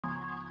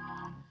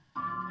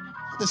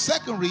The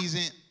second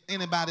reason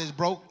anybody is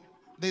broke,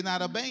 they're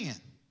not obeying.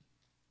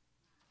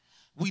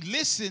 We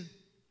listen,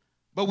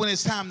 but when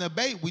it's time to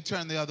obey, we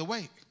turn the other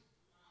way.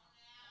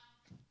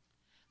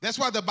 That's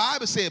why the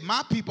Bible said,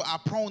 my people are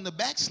prone to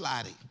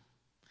backsliding.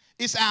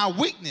 It's our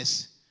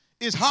weakness.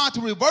 It's hard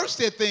to reverse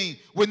that thing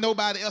when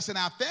nobody else in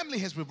our family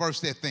has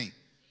reversed that thing.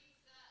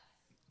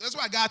 That's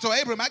why God told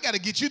Abraham, I got to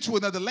get you to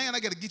another land. I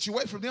got to get you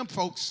away from them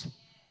folks.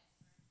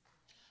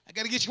 I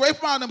got to get you away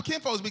from all them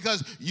kinfolks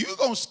because you're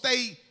going to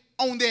stay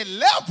on that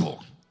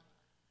level.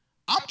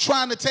 I'm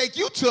trying to take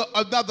you to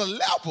another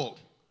level.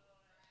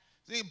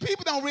 See,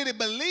 people don't really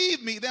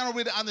believe me. They don't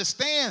really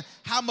understand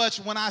how much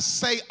when I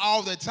say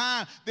all the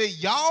time that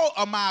y'all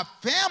are my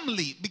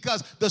family,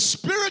 because the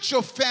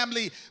spiritual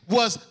family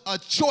was a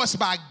choice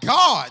by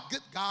God.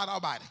 Good God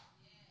Almighty.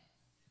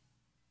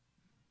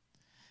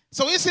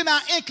 So it's in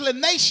our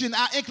inclination.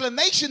 Our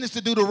inclination is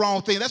to do the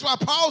wrong thing. That's why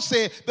Paul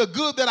said, the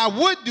good that I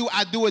would do,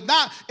 I do it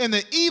not. And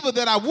the evil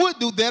that I would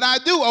do, that I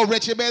do. Oh,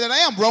 wretched man that I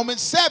am.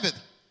 Romans 7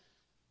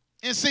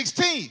 and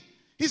 16.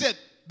 He said,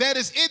 that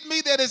is in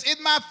me, that is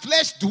in my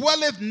flesh,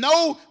 dwelleth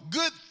no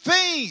good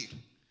thing.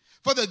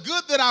 For the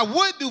good that I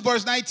would do,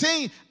 verse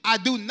 19, I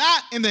do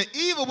not, in the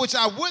evil which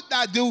I would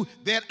not do,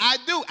 that I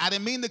do. I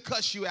didn't mean to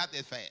cuss you out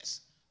that fast.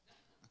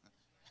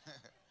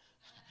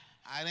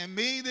 I didn't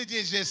mean that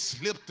you just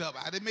slipped up.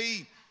 I didn't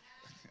mean,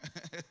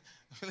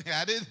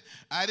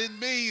 I didn't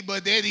mean,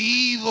 but that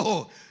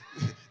evil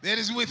that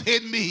is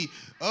within me.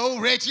 Oh,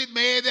 wretched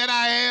man that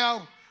I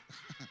am.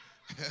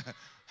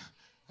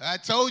 I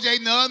told you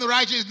ain't none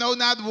righteous, no,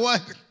 not one.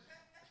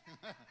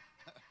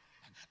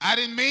 I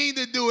didn't mean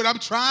to do it. I'm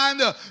trying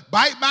to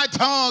bite my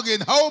tongue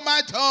and hold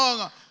my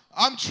tongue.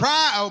 I'm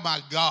trying. Oh, my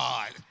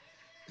God.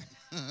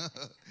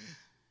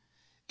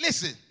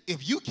 Listen,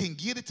 if you can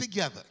get it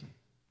together,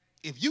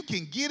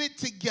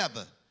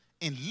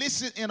 and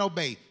listen and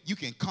obey, you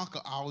can conquer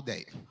all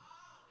day.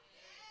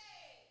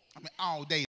 I mean, all day.